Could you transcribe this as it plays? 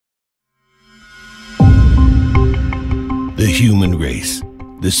The human race,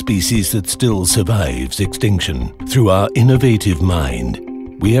 the species that still survives extinction, through our innovative mind,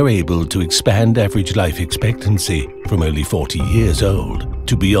 we are able to expand average life expectancy from only 40 years old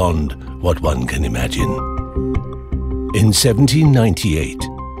to beyond what one can imagine. In 1798,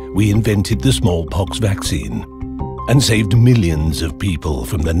 we invented the smallpox vaccine and saved millions of people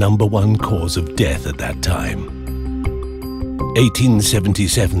from the #1 cause of death at that time.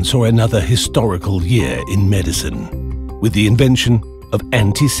 1877 saw another historical year in medicine with the invention of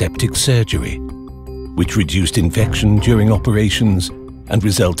antiseptic surgery, which reduced infection during operations and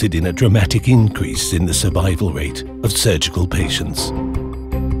resulted in a dramatic increase in the survival rate of surgical patients.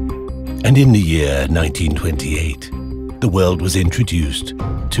 And in the year 1928, the world was introduced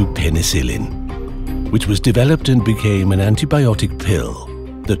to penicillin, which was developed and became an antibiotic pill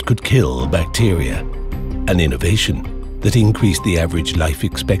that could kill bacteria, an innovation that increased the average life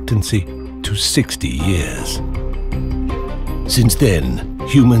expectancy to 60 years. Since then,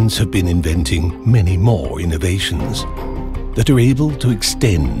 humans have been inventing many more innovations that are able to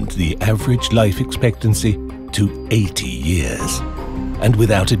extend the average life expectancy to 80 years. And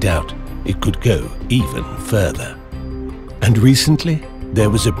without a doubt, it could go even further. And recently, there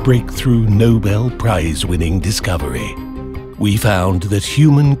was a breakthrough Nobel Prize-winning discovery. We found that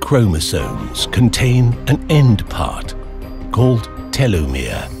human chromosomes contain an end part called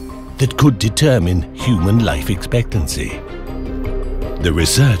telomere that could determine human life expectancy. The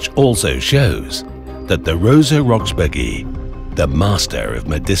research also shows that the Rosa Roxburghi, the master of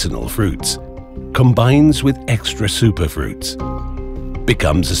medicinal fruits, combines with extra superfruits,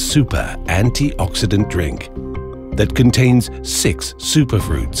 becomes a super antioxidant drink that contains 6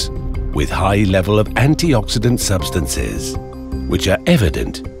 superfruits with high level of antioxidant substances, which are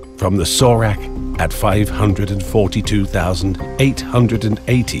evident from the SORAC at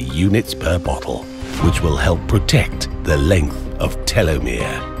 542,880 units per bottle, which will help protect the length of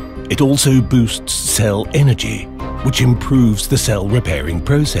telomere. It also boosts cell energy, which improves the cell repairing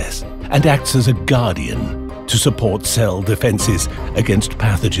process and acts as a guardian to support cell defenses against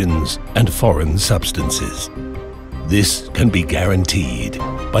pathogens and foreign substances. This can be guaranteed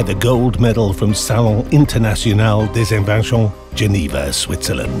by the gold medal from Salon International des Inventions, Geneva,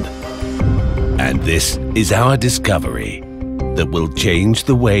 Switzerland. And this is our discovery that will change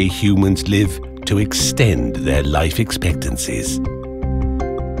the way humans live to extend their life expectancies.